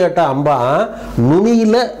எப்படி போயிட்ட அம்பா,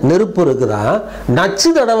 நுனியில் நெருப்பு இருக்குதான்,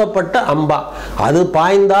 நச்சு தடவப்பட்ட அம்பா. அது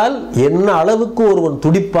பாய்ந்தால் என்ன அளவுக்கு ஒருவன்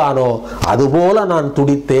துடிப்பானோ அதுபோல நான்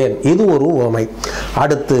துடித்தேன். இது ஒரு உவமை.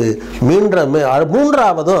 அடுத்து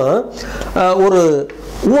மூன்றாவதும் ஒரு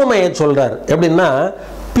உவமையை சொல்றார். எப்படின்னா,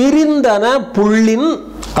 பிரிந்தன புள்ளின்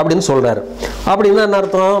அப்படின்னு சொல்றாரு. அப்படின்னா என்ன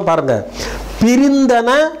அர்த்தம் பாருங்க, பிரிந்தன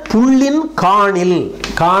புள்ளின் காணில்,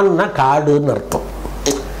 கான்னா காடுன்னு அர்த்தம்.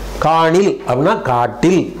 காணில் அப்படின்னா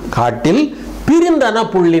காட்டில், காட்டில் பிரிந்தன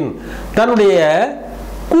புள்ளின், தன்னுடைய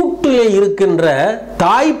கூட்டிலே இருக்கின்ற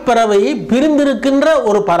தாய்ப்பறவையை பிரிந்திருக்கின்ற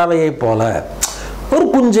ஒரு பறவையை போல, ஒரு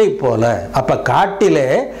குஞ்சை போல. அப்ப காட்டிலே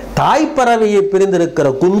தாய்ப்பறவையை பிரிந்திருக்கிற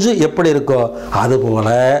குஞ்சு எப்படி இருக்கோ அதுபோல.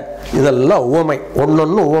 இதெல்லாம் உவமை,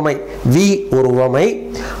 ஒன்னொன்னு உவமை. வி ஒரு உவமை,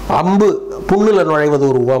 அம்பு புண்ணுல நுழைவது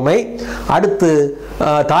ஒரு உவமை, அடுத்து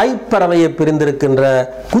தாய்ப்பறவையை பிரிந்திருக்கின்ற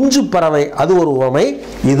குஞ்சு பறவை அது ஒரு உவமை.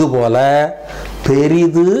 இதுபோல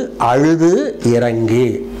பெரிது அழுது இறங்கி,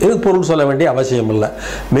 இது பொருள் சொல்ல வேண்டிய அவசியம் இல்லை.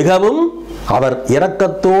 மிகவும் அவர்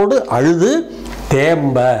இரக்கத்தோடு அழுது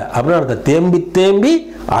தேம்ப அப்படின்னு தேம்பி தேம்பி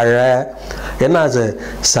அழ. என்னாச்சு,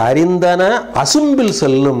 சரிந்தன அசும்பில்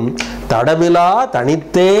செல்லும் தடவிலா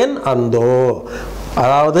தனித்தேன் அந்தோ.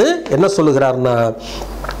 அதாவது என்ன சொல்லுகிறார்னா,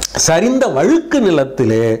 சரிந்த வழுக்கு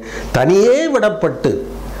நிலத்திலே தனியே விடப்பட்டு,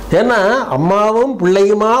 ஏன்னா அம்மாவும்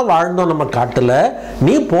பிள்ளையுமா வாழ்ந்தோம் நம்ம காட்டுல,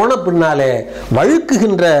 நீ போன பின்னாலே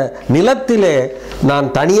வழுக்குகின்ற நிலத்திலே நான்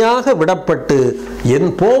தனியாக விடப்பட்டு என்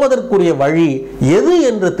போவதற்குரிய வழி எது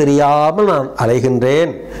என்று தெரியாமல் நான்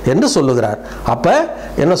அலைகின்றேன் என்று சொல்லுகிறார். அப்ப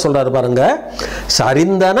என்ன சொல்றாரு பாருங்க,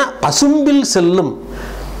 சரிந்தன அசும்பில் செல்லும்.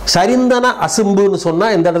 சரிந்தன அசும்புன்னு சொன்னா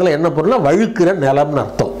இந்த இடத்துல என்ன பொருள், வழுக்கிற நிலம்னு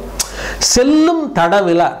அர்த்தம். செல்லும்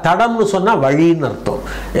தடவிலா, தடம்னு சொன்னா வழின்னு அர்த்தம்.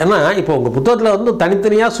 ஏன்னா இப்போ உங்க புத்தகத்துல வந்து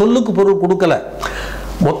தனித்தனியா சொல்லுக்கு பொருள் கொடுக்கல,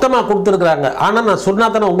 மொத்தமாக கொடுத்துருக்குறாங்க. ஆனால் நான் சொன்னா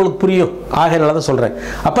தானே உங்களுக்கு புரியும், ஆகையினால தான் சொல்கிறேன்.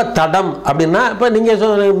 அப்போ தடம் அப்படின்னா, இப்போ நீங்கள்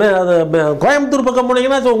கோயம்புத்தூர் பக்கம்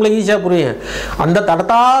போனீங்கன்னா உங்களுக்கு ஈஸியாக புரியும். அந்த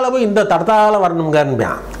தடத்தால் போய் இந்த தடத்தால் வரணுங்க.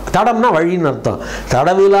 தடம்னா வழின்னு அர்த்தம்.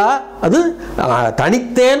 தடவிலா அது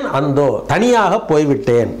தனித்தேன் அந்தோ, தனியாக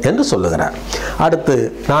போய்விட்டேன் என்று சொல்லுகிறார். அடுத்து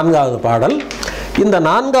நான்காவது பாடல். இந்த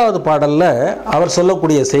நான்காவது பாடல்ல அவர்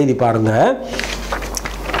சொல்லக்கூடிய செய்தி பாருங்க,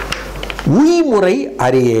 உய்முறை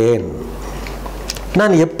அறியேன்,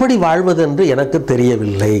 நான் எப்படி வாழ்வது என்று எனக்கு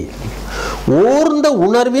தெரியவில்லை. ஓர்ந்த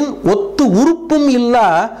உணர்வின் ஒத்து உறுப்பும் இல்லா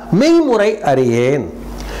மெய்முறை அறியேன்.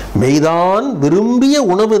 மெய்தான் விரும்பிய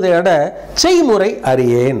உணவு தேட செய்முறை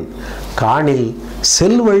அறியேன். காணில்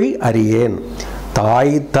செல்வழி அறியேன்.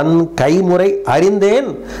 தாய் தன் கைமுறை அறிந்தேன்.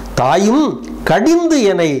 தாயும் கடிந்து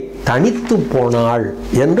என்னை தனித்து போனாள்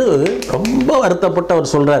என்று ரொம்ப வருத்தப்பட்டு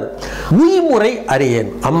அவர் சொல்றார். உய்முறை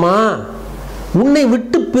அறியேன், அம்மா உன்னை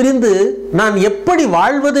விட்டு பிரிந்து நான் எப்படி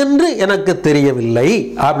வாழ்வதென்று எனக்கு தெரியவில்லை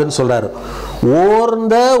அப்படின்னு சொல்றாரு.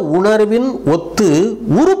 ஓர்ந்த உணர்வின் ஒத்து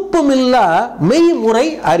உறுப்புமில்லா மெய்முறை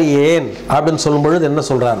அறியேன் அப்படின்னு சொல்லும் பொழுது என்ன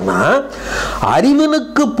சொல்றாருன்னா,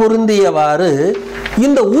 அறிவனுக்கு பொருந்தியவாறு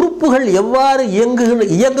இந்த உறுப்புகள் எவ்வாறு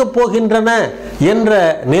இயங்க போகின்றன என்ற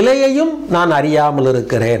நிலையையும் நான் அறியாமல்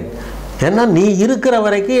இருக்கிறேன். ஏன்னா நீ இருக்கிற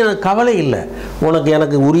வரைக்கும் எனக்கு கவலை இல்லை.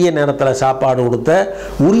 எனக்கு உரிய நேரத்தில் சாப்பாடு கொடுத்த,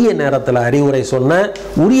 உரிய நேரத்தில் அறிவுரை சொன்ன,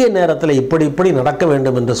 உரிய நேரத்தில் இப்படி இப்படி நடக்க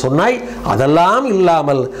வேண்டும் என்று சொன்னாய். அதெல்லாம்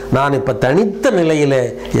இல்லாமல் நான் இப்போ தனித்த நிலையில்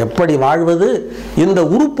எப்படி வாழ்வது, இந்த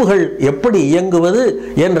உறுப்புகள் எப்படி இயங்குவது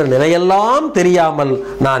என்ற நிலையெல்லாம் தெரியாமல்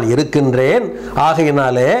நான் இருக்கின்றேன்.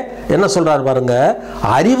 ஆகையினாலே என்ன சொல்றார் பாருங்க,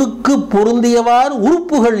 அறிவுக்கு பொருந்தியவாறு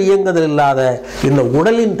உறுப்புகள் இயங்குதல் இல்லாத இந்த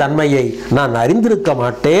உடலின் தன்மையை நான் அறிந்திருக்க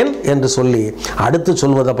மாட்டேன் என்று சொல்லி அடுத்து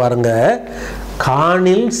சொல்வதை பாருங்க,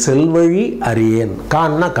 காணில் செல்வழி அறியேன்.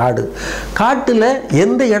 கான்னா காடு, காட்டுல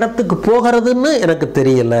எந்த இடத்துக்கு போகிறதுன்னு எனக்கு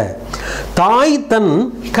தெரியல. தாய் தன்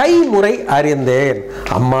கைமுறை அறிந்தேன்,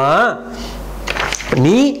 அம்மா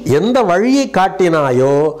நீ எந்த வழியை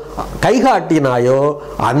காட்டினாயோ, கை காட்டினாயோ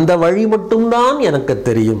அந்த வழி மட்டும்தான் எனக்கு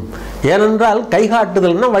தெரியும். ஏனென்றால்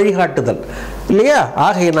கைகாட்டுதல்னா வழிகாட்டுதல் இல்லையா?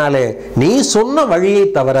 ஆகையினாலே நீ சொன்ன வழியை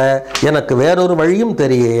தவிர எனக்கு வேறொரு வழியும்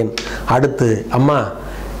தெரியேன். அடுத்து, அம்மா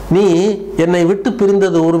நீ என்னை விட்டு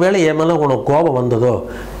பிரிந்தது ஒருவேளை என் மேலே உனக்கு கோபம் வந்ததோ,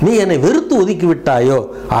 நீ என்னை வெறுத்து ஒதுக்கி விட்டாயோ,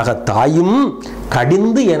 ஆக தாயும்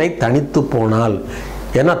கடிந்து என்னை தனித்து போனாள்.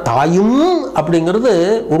 ஏன்னா தாயும் அப்படிங்கிறது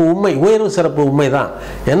ஒரு உண்மை, உயர்வு சிறப்பு உண்மை தான்.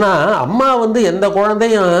 ஏன்னா அம்மா எந்த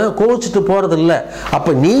குழந்தையும் கோவிச்சுட்டு போகிறது இல்லை.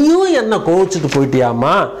 அப்போ நீயும் என்னை கோவிச்சுட்டு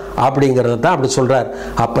போயிட்டியாம்மா அப்படிங்கிறத தான் அப்படி சொல்கிறார்.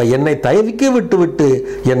 அப்போ என்னை தயவிக்க விட்டு விட்டு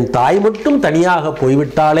என் தாய் மட்டும் தனியாக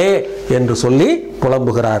போய்விட்டாளே என்று சொல்லி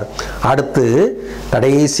புலம்புகிறார். அடுத்து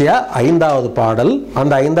கடைசியாக 5வது பாடல்.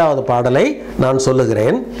 அந்த 5வது பாடலை நான்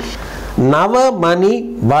சொல்லுகிறேன். நவமணி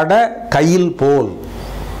வட கையில் போல்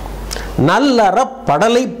நல்லற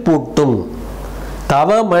படலை பூட்டும்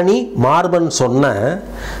தவமணி மார்பன் சொன்ன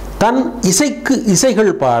தன் இசைக்கு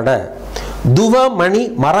இசைகள் பாட துவமணி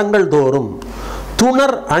மரங்கள் தோறும்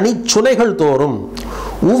துணர் அணி சுனைகள் தோறும்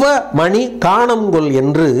உவமணி காணங்கொள்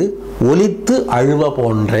என்று ஒலித்து அழுவ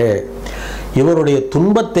போன்றே. இவருடைய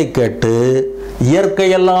துன்பத்தை கேட்டு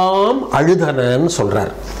இயற்கையெல்லாம் அழுதனன்னு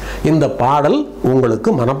சொல்றார். இந்த பாடல் உங்களுக்கு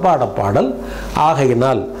மனப்பாட பாடல்.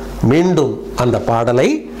 ஆகையினால் மீண்டும் அந்த பாடலை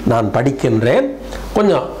நான் படிக்கின்றேன்,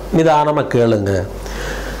 கொஞ்சம் நிதானமாக கேளுங்க.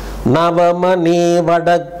 நவமணி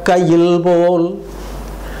வடக்கையில் போல்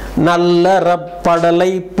நல்லற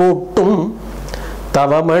படலை பூட்டும்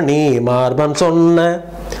தவமணி மார்பன் சொன்ன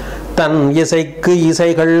தன் இசைக்கு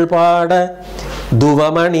இசைகள் பாட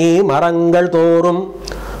துவமணி மரங்கள் தோறும்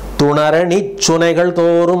துணரணி சுனைகள்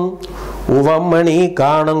தோறும் உவமணி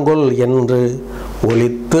காணங்கொள் என்று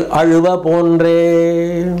ஒலித்து அழுவ போன்றே.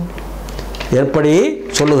 எப்படி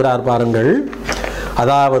சொல்லுகிறார் பாருங்கள்.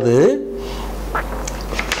 அதாவது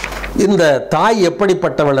இந்த தாய்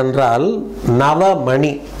எப்படிப்பட்டவள் என்றால்,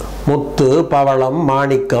 நவமணி, முத்து, பவளம்,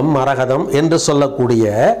 மாணிக்கம், மரகதம் என்று சொல்லக்கூடிய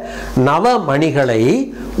நவமணிகளை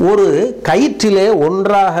ஒரு கயிற்றிலே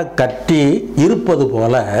ஒன்றாக கட்டி இருப்பது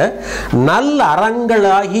போல நல்ல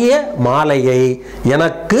அறங்களாகிய மாலையை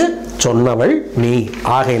எனக்கு சொன்னவள் நீ.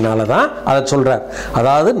 ஆகையினால தான் அதை சொல்றார்.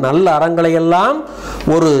 அதாவது நல்ல அறங்களை எல்லாம்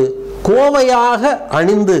ஒரு கோவையாக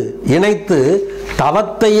அணிந்து இணைத்து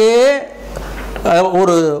தவத்தையே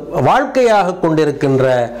ஒரு வாழ்க்கையாக கொண்டிருக்கின்ற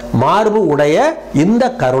மார்பு உடைய இந்த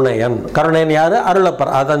கருணையன். கருணையன் யாரு?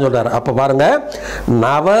 அருளப்பர். அதான் சொல்றாரு. அப்ப பாருங்க,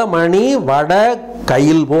 நவமணி வட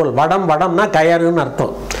கையில் போல், வடம் வடம்னா கயறுன்னு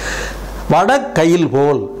அர்த்தம். வட கையில்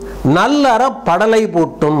போல் நல்லற படலை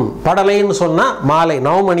பூட்டும். படலைன்னு சொன்னா மாலை,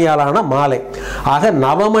 நவமணியாலான மாலை. ஆக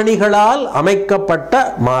நவமணிகளால் அமைக்கப்பட்ட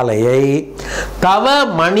மாலையை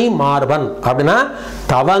தவமணி மார்பன் அப்படின்னா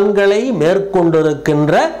தவங்களை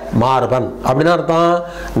மேற்கொண்டிருக்கின்ற மார்பன் அப்படின்னு அர்த்தம்.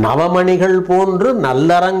 நவமணிகள் போன்று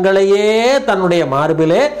நல்லறங்களையே தன்னுடைய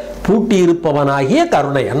மார்பிலே பூட்டி இருப்பவனாகிய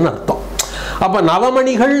கருணையன் அர்த்தம். அப்ப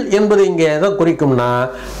நவமணிகள் என்பது இங்கே எதை குறிக்கும்னா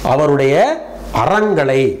அவருடைய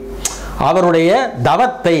அறங்களை, அவருடைய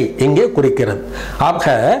தவத்தை இங்கே குறிக்கிறது. ஆக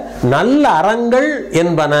நல்ல அறங்கள்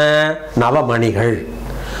என்பன நவமணிகள்,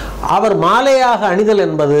 அவர் மாலையாக அணிதல்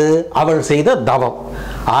என்பது அவள் செய்த தவம்.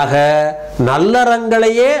 ஆக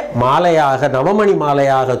நல்லறங்களையே மாலையாக, நவமணி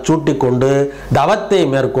மாலையாக சூட்டிக்கொண்டு தவத்தை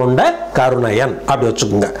மேற்கொண்ட கருணையன் அப்படி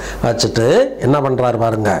வச்சுக்கோங்க. வச்சுட்டு என்ன பண்றார்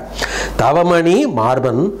பாருங்க. தவமணி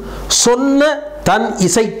மார்பன் சொன்ன தன்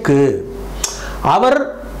இசைக்கு, அவர்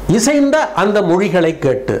இசைந்த அந்த மொழிகளை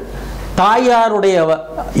கேட்டு, தாயாருடைய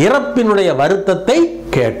இறப்பினுடைய வருத்தத்தை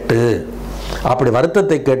கேட்டு, அப்படி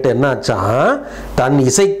வருத்தத்தை கேட்டு என்னாச்சா, தன்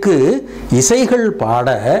இசைக்கு இசைகள் பாட,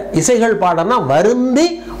 இசைகள் பாடனா வருந்தி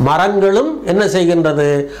மரங்களும் என்ன செய்கின்றது,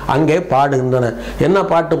 அங்கே பாடுகின்றன. என்ன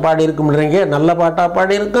பாட்டு பாடி இருக்கும்ன்றீங்க? நல்ல பாட்டா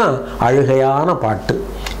பாடி இருக்கும், அழுகையான பாட்டு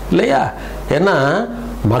இல்லையா? ஏன்னா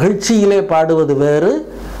மகிழ்ச்சியிலே பாடுவது வேறு,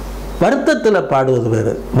 வருத்தத்தில் பாடுவது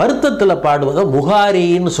வேறு. வருத்தத்தில் பாடுவதை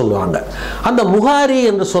முகாரின்னு சொல்லுவாங்க. அந்த முகாரி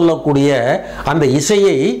என்று சொல்லக்கூடிய அந்த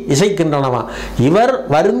இசையை இசைக்கின்றனவா. இவர்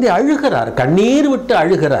வருந்தி அழுகிறார், கண்ணீர் விட்டு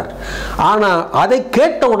அழுகிறார். ஆனால் அதை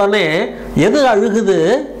கேட்ட உடனே எது அழுகுது?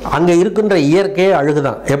 அங்கே இருக்கின்ற இயற்கையே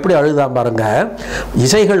அழுகுதான். எப்படி அழுகுதான் பாருங்க.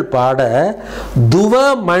 இசைகள் பாட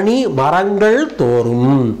துவமணி மரங்கள்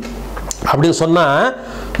தோறும் அப்படின்னு சொன்னா,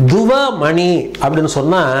 துவமணி அப்படின்னு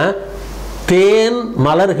சொன்னா தேன்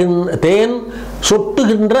மலர்கின்ற, தேன்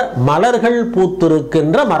சொட்டுகின்ற மலர்கள்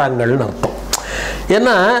பூத்திருக்கின்ற மரங்கள்னு அர்த்தம்.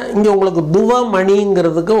 ஏன்னா இங்கே உங்களுக்கு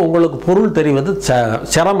துவமணிங்கிறதுக்கு உங்களுக்கு பொருள் தெரிவது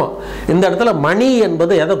சிரமம். இந்த இடத்துல மணி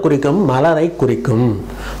என்பது எதை குறிக்கும்? மலரை குறிக்கும்.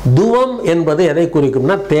 துவம் என்பது எதை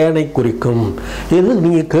குறிக்கும்னா தேனை குறிக்கும். இது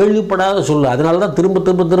நீங்கள் கேள்விப்படாத சொல்லு, அதனால தான் திரும்ப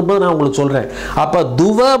திரும்ப திரும்ப நான் உங்களுக்கு சொல்கிறேன். அப்போ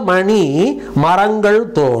துவமணி மரங்கள்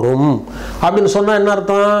தோறும் அப்படின்னு சொன்னால் என்ன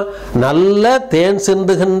அர்த்தம்? நல்ல தேன்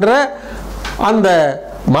சிந்துகின்ற அந்த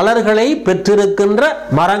மலர்களை பெற்றிருக்கின்ற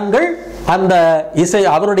மரங்கள் அந்த இசை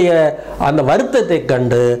அவருடைய அந்த வருத்தத்தை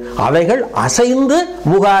கண்டு அவைகள் அசைந்து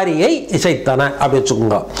முகாரியை இசைத்தன அப்படி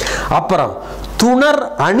வச்சுக்கோங்க. அப்புறம் துணர்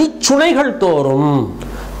அணிச்சுனைகள் தோறும்,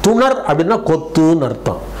 துணர் அப்படின்னா கொத்துன்னு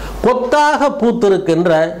அர்த்தம். கொத்தாக பூத்திருக்கின்ற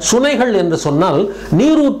சுனைகள் என்று சொன்னால்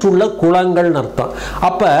நீரூற்றுள்ள குளங்கள் அர்த்தம்.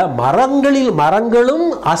 அப்ப மரங்களும்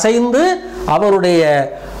அசைந்து அவருடைய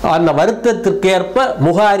அந்த வருத்தத்திற்கேற்ப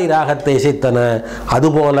முகாரி ராகத்தை இசைத்தன.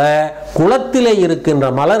 அதுபோல குளத்திலே இருக்கின்ற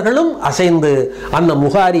மலர்களும் அசைந்து அந்த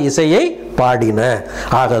முகாரி இசையை பாடின.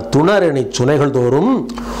 ஆக துணரணி சுனைகள் தோறும்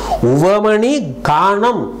உவமணி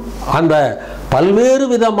காணம், அந்த பல்வேறு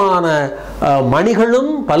விதமான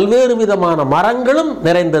மணிகளும் பல்வேறு விதமான மரங்களும்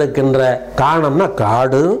நிறைந்திருக்கின்ற காணம்னா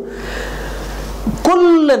காடு.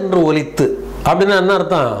 கொல் என்று ஒலித்து அப்படின்னா என்ன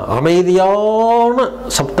அர்த்தம்? அமைதியான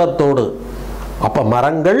சப்தத்தோடு. அப்ப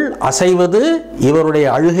மரங்கள் அசைவது இவருடைய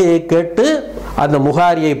அழுகையை கேட்டு அந்த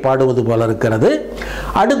முகாரியை பாடுவது போல இருக்கிறது.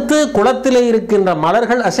 அடுத்து குளத்திலே இருக்கின்ற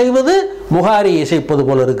மலர்கள் அசைவது முகாரி இசைப்பது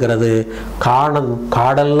போல இருக்கிறது.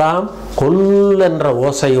 காடெல்லாம் கொல் என்ற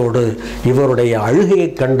ஓசையோடு இவருடைய அழுகையை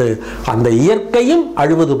கண்டு அந்த இயற்கையும்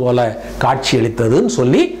அழுவது போல காட்சியளித்ததுன்னு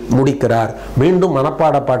சொல்லி முடிக்கிறார். மீண்டும்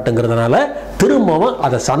மனப்பாட பாட்டுங்கிறதுனால திரும்பவும்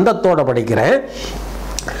அதை சந்தத்தோட படிக்கிறேன்.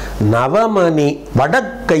 நவமணி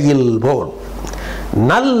வடக்கையில் போல்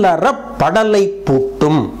நல்லற படலை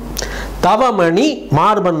பூட்டும் தவமணி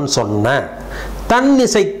மார்பன் சொன்ன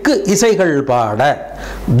தன்னிசைக்கு இசைகள் பாட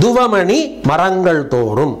துவமணி மரங்கள்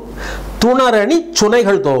தோறும் துணரணி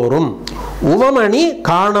சுனைகள் தோறும் உவமணி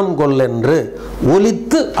காணம் கொல்லென்று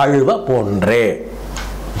ஒலித்து அழுவ போன்றே.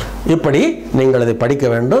 இப்படி நீங்கள் அதை படிக்க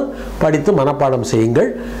வேண்டும். படித்து மனப்பாடம் செய்யுங்கள்.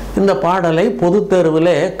 இந்த பாடலை பொது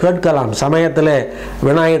தேர்வில் கேட்கலாம். சமயத்தில்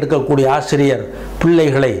வினா எடுக்கக்கூடிய ஆசிரியர்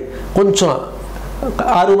பிள்ளைகளை கொஞ்சம்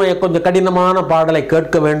அருமையை கொஞ்சம் கடினமான பாடலை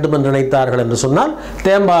கேட்க வேண்டும் என்று நினைத்தார்கள் என்று சொன்னால்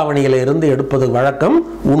தேம்பாவணியில இருந்து எடுப்பது வழக்கம்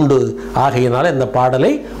உண்டு. ஆகையினால் இந்த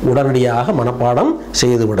பாடலை உடனடியாக மனப்பாடம்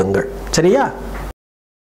செய்து விடுங்கள். சரியா?